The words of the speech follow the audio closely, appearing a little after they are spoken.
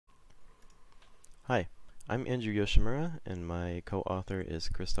Hi, I'm Andrew Yoshimura, and my co-author is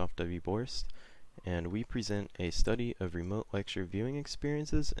Christoph W. Borst, and we present a study of remote lecture viewing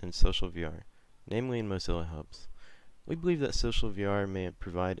experiences in social VR, namely in Mozilla Hubs. We believe that social VR may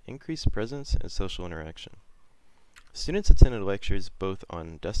provide increased presence and social interaction. Students attended lectures both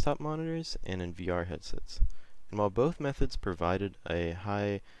on desktop monitors and in VR headsets, and while both methods provided a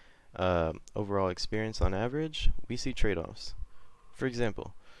high overall experience on average, we see trade-offs. For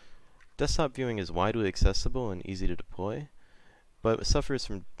example, desktop viewing is widely accessible and easy to deploy, but it suffers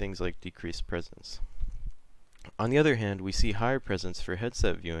from things like decreased presence. On the other hand, we see higher presence for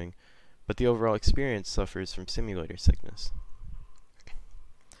headset viewing, but the overall experience suffers from simulator sickness.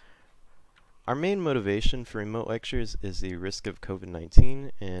 Our main motivation for remote lectures is the risk of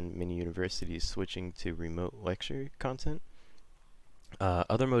COVID-19 and many universities switching to remote lecture content.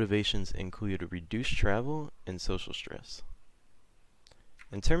 Other motivations include reduced travel and social stress.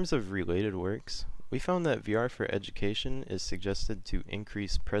 In terms of related works, we found that VR for education is suggested to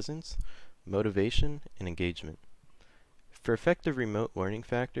increase presence, motivation, and engagement. For effective remote learning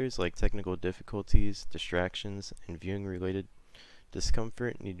factors like technical difficulties, distractions, and viewing-related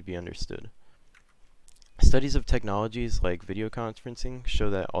discomfort need to be understood. Studies of technologies like video conferencing show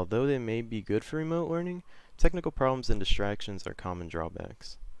that although they may be good for remote learning, technical problems and distractions are common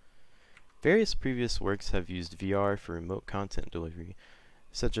drawbacks. Various previous works have used VR for remote content delivery,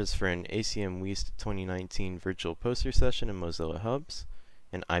 such as for an ACM West 2019 virtual poster session in Mozilla Hubs,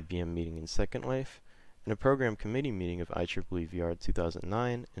 an IBM meeting in Second Life, and a program committee meeting of IEEE VR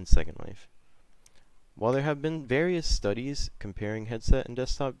 2009 in Second Life. While there have been various studies comparing headset and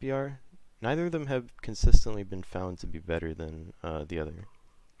desktop VR, neither of them have consistently been found to be better than the other.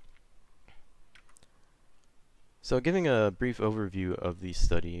 So giving a brief overview of the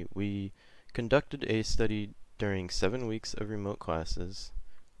study, we conducted a study during 7 weeks of remote classes.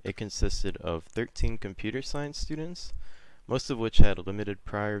 It consisted of 13 computer science students, most of which had limited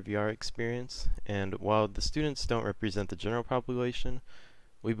prior VR experience, and while the students don't represent the general population,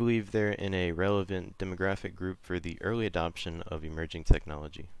 we believe they're in a relevant demographic group for the early adoption of emerging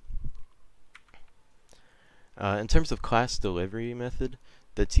technology. In terms of class delivery method,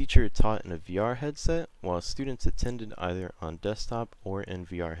 the teacher taught in a VR headset, while students attended either on desktop or in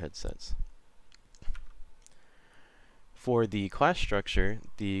VR headsets. For the class structure,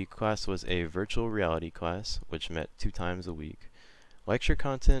 the class was a virtual reality class, which met 2 times a week. Lecture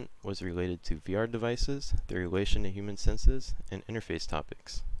content was related to VR devices, their relation to human senses, and interface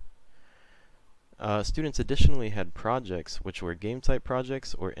topics. Students additionally had projects, which were game-type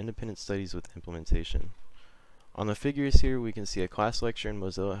projects or independent studies with implementation. On the figures here, we can see a class lecture in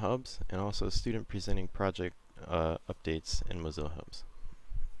Mozilla Hubs, and also a student presenting project updates in Mozilla Hubs.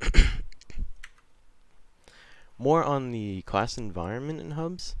 More on the class environment in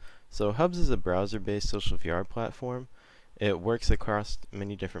Hubs. So Hubs is a browser-based social VR platform. It works across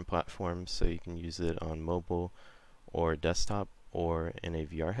many different platforms, so you can use it on mobile or desktop or in a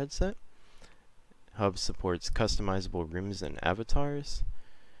VR headset. Hubs supports customizable rooms and avatars,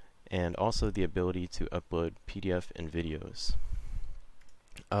 and also the ability to upload PDF and videos.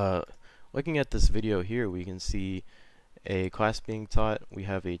 Looking at this video here, we can see a class being taught. We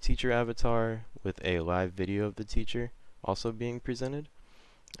have a teacher avatar with a live video of the teacher also being presented,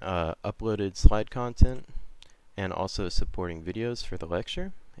 uploaded slide content, and also supporting videos for the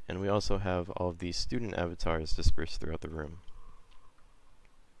lecture. And we also have all of these student avatars dispersed throughout the room.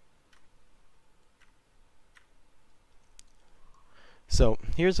 So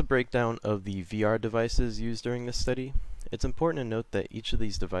here's a breakdown of the VR devices used during this study. It's important to note that each of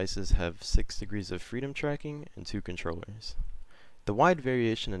these devices have 6 degrees of freedom tracking and 2 controllers. The wide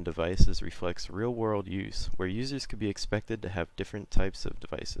variation in devices reflects real-world use, where users could be expected to have different types of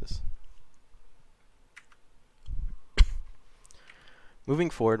devices. Moving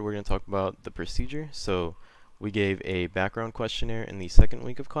forward, we're going to talk about the procedure. So we gave a background questionnaire in the 2nd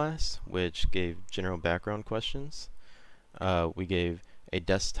week of class, which gave general background questions. We gave a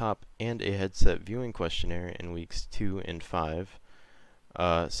desktop and a headset viewing questionnaire in weeks 2 and 5.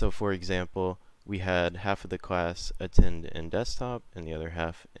 So for example, we had half of the class attend in desktop and the other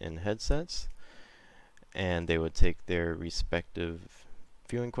half in headsets, and they would take their respective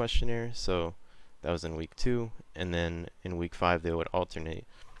viewing questionnaire. So that was in week 2, and then in week 5 they would alternate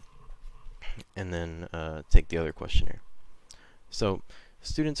and then take the other questionnaire. So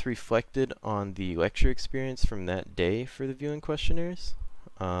students reflected on the lecture experience from that day for the viewing questionnaires.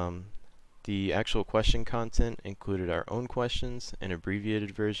 The actual question content included our own questions and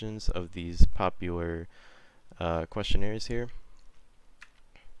abbreviated versions of these popular questionnaires here.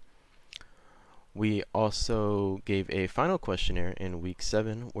 We also gave a final questionnaire in week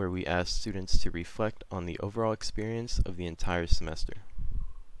 7 where we asked students to reflect on the overall experience of the entire semester.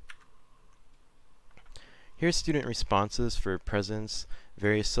 Here's student responses for presence,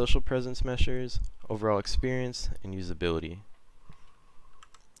 various social presence measures, overall experience, and usability.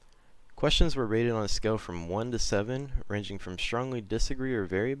 Questions were rated on a scale from 1 to 7, ranging from strongly disagree or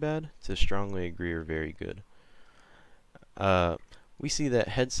very bad to strongly agree or very good. We see that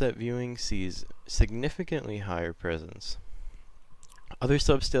headset viewing sees significantly higher presence. Other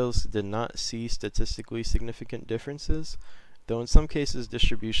subscales did not see statistically significant differences, though in some cases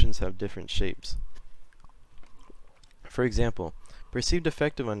distributions have different shapes. For example, perceived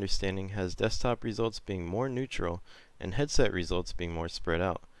effective understanding has desktop results being more neutral and headset results being more spread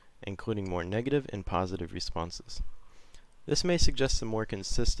out, including more negative and positive responses. This may suggest a more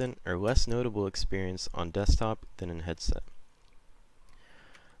consistent or less notable experience on desktop than in headset.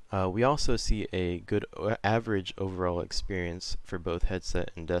 We also see a good average overall experience for both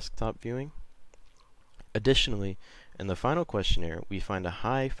headset and desktop viewing. Additionally, in the final questionnaire, we find a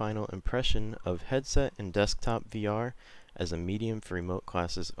high final impression of headset and desktop VR as a medium for remote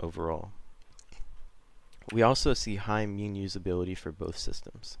classes overall. We also see high mean usability for both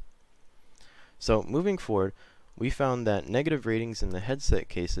systems. So moving forward, we found that negative ratings in the headset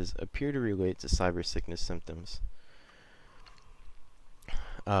cases appear to relate to cyber sickness symptoms.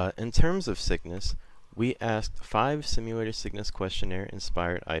 In terms of sickness, we asked 5 simulator sickness questionnaire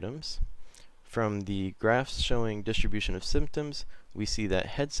inspired items. From the graphs showing distribution of symptoms, we see that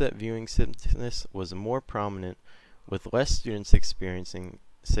headset viewing sickness was more prominent, with less students experiencing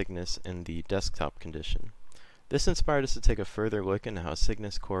sickness in the desktop condition. This inspired us to take a further look into how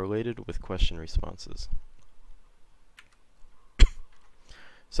sickness correlated with question responses.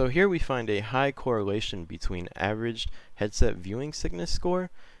 So here we find a high correlation between averaged headset viewing sickness score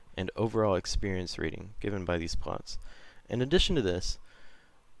and overall experience rating given by these plots. In addition to this,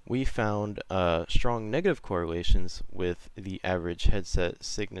 we found strong negative correlations with the average headset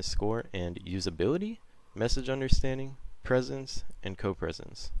sickness score and usability, message understanding, presence, and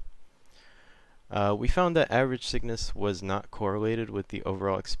co-presence. We found that average sickness was not correlated with the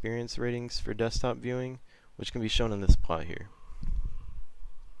overall experience ratings for desktop viewing, which can be shown in this plot here.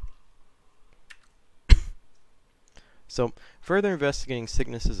 So, further investigating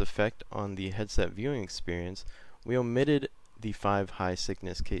sickness's effect on the headset viewing experience, we omitted the 5 high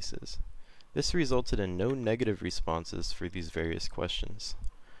sickness cases. This resulted in no negative responses for these various questions.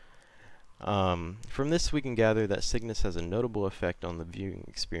 From this we can gather that sickness has a notable effect on the viewing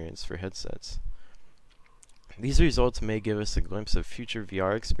experience for headsets. These results may give us a glimpse of future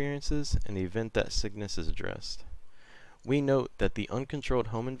VR experiences in the event that sickness is addressed. We note that the uncontrolled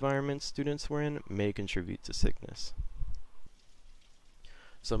home environment students were in may contribute to sickness.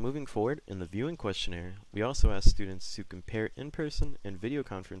 So moving forward, in the viewing questionnaire, we also asked students to compare in-person and video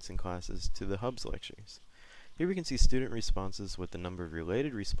conferencing classes to the Hubs lectures. Here we can see student responses with the number of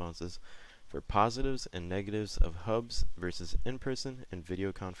related responses for positives and negatives of Hubs versus in-person and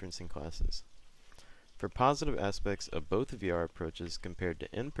video conferencing classes. For positive aspects of both VR approaches compared to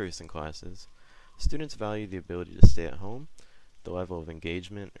in-person classes, students value the ability to stay at home, the level of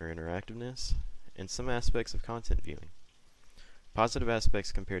engagement or interactiveness, and some aspects of content viewing. Positive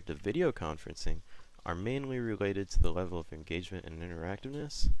aspects compared to video conferencing are mainly related to the level of engagement and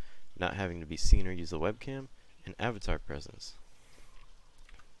interactiveness, not having to be seen or use a webcam, and avatar presence.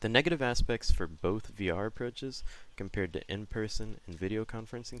 The negative aspects for both VR approaches compared to in-person and video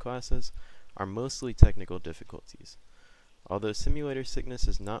conferencing classes are mostly technical difficulties. Although simulator sickness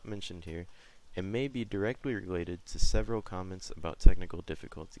is not mentioned here, it may be directly related to several comments about technical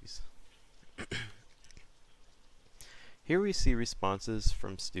difficulties. Here we see responses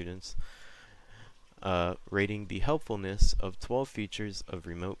from students rating the helpfulness of 12 features of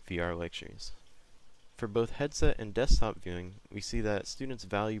remote VR lectures. For both headset and desktop viewing, we see that students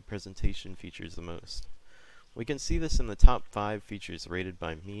value presentation features the most. We can see this in the top 5 features rated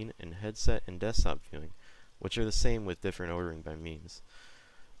by mean in headset and desktop viewing, which are the same with different ordering by means.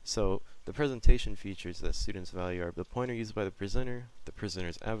 So, the presentation features that students value are the pointer used by the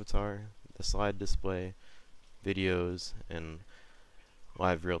presenter's avatar, the slide display, videos, and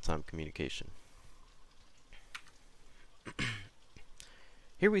live real-time communication.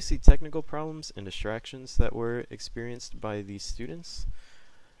 Here we see technical problems and distractions that were experienced by these students.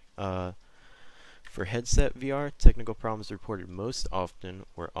 For headset VR, technical problems reported most often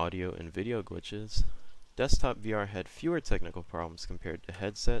were audio and video glitches. Desktop VR had fewer technical problems compared to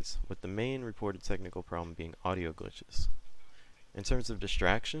headsets, with the main reported technical problem being audio glitches. In terms of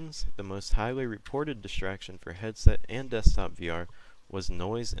distractions, the most highly reported distraction for headset and desktop VR was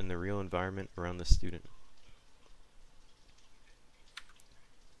noise in the real environment around the student.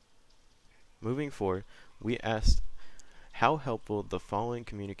 Moving forward, we asked how helpful the following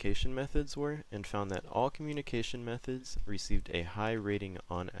communication methods were and found that all communication methods received a high rating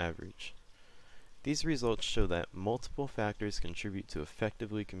on average. These results show that multiple factors contribute to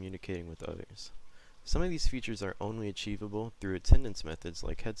effectively communicating with others. Some of these features are only achievable through attendance methods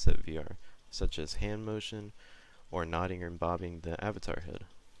like headset VR, such as hand motion or nodding or bobbing the avatar head.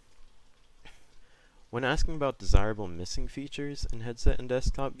 When asking about desirable missing features in headset and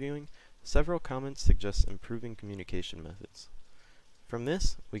desktop viewing, several comments suggest improving communication methods. From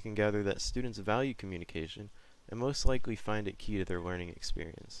this, we can gather that students value communication and most likely find it key to their learning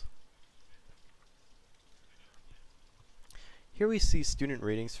experience. Here we see student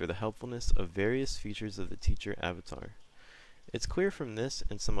ratings for the helpfulness of various features of the teacher avatar. It's clear from this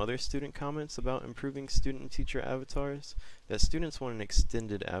and some other student comments about improving student and teacher avatars that students want an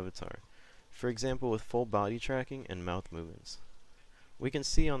extended avatar, for example with full body tracking and mouth movements. We can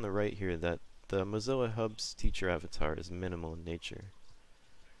see on the right here that the Mozilla Hub's teacher avatar is minimal in nature.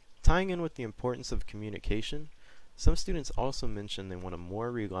 Tying in with the importance of communication, some students also mention they want a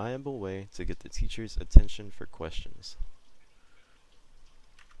more reliable way to get the teacher's attention for questions.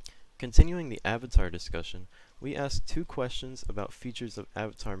 Continuing the avatar discussion, we asked 2 questions about features of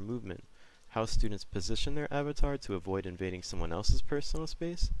avatar movement, how students position their avatar to avoid invading someone else's personal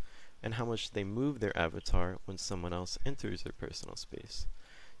space, and how much they move their avatar when someone else enters their personal space.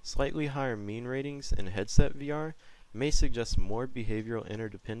 Slightly higher mean ratings in headset VR may suggest more behavioral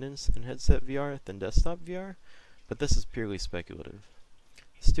interdependence in headset VR than desktop VR, but this is purely speculative.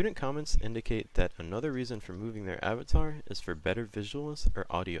 Student comments indicate that another reason for moving their avatar is for better visuals or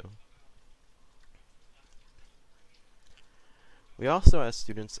audio. We also asked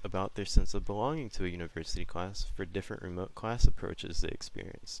students about their sense of belonging to a university class for different remote class approaches they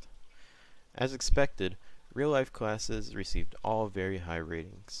experienced. As expected, real-life classes received all very high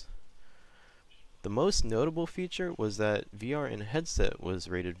ratings. The most notable feature was that VR in headset was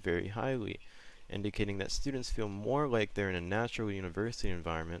rated very highly, indicating that students feel more like they're in a natural university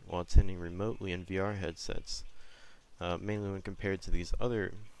environment while attending remotely in VR headsets, mainly when compared to these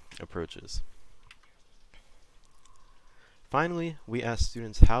other approaches. Finally, we asked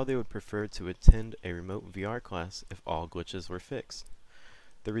students how they would prefer to attend a remote VR class if all glitches were fixed.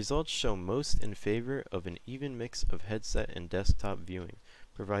 The results show most in favor of an even mix of headset and desktop viewing,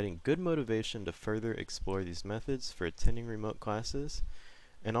 providing good motivation to further explore these methods for attending remote classes,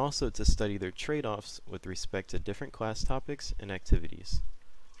 and also to study their trade-offs with respect to different class topics and activities.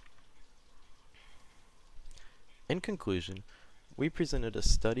 In conclusion, we presented a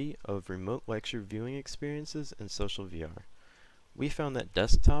study of remote lecture viewing experiences in social VR. We found that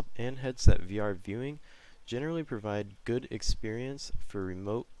desktop and headset VR viewing generally provide good experience for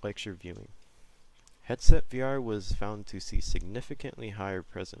remote lecture viewing. Headset VR was found to see significantly higher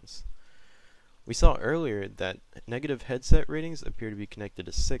presence. We saw earlier that negative headset ratings appear to be connected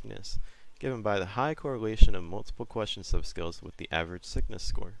to sickness, given by the high correlation of multiple question subskills with the average sickness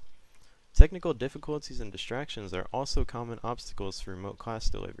score. Technical difficulties and distractions are also common obstacles for remote class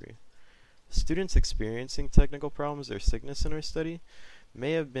delivery. Students experiencing technical problems or sickness in our study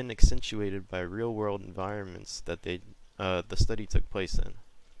may have been accentuated by real-world environments that the study took place in.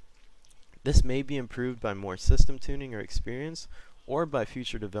 This may be improved by more system tuning or experience, or by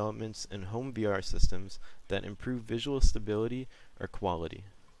future developments in home VR systems that improve visual stability or quality.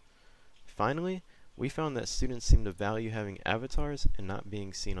 Finally, we found that students seem to value having avatars and not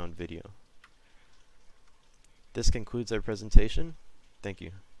being seen on video. This concludes our presentation. Thank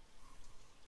you.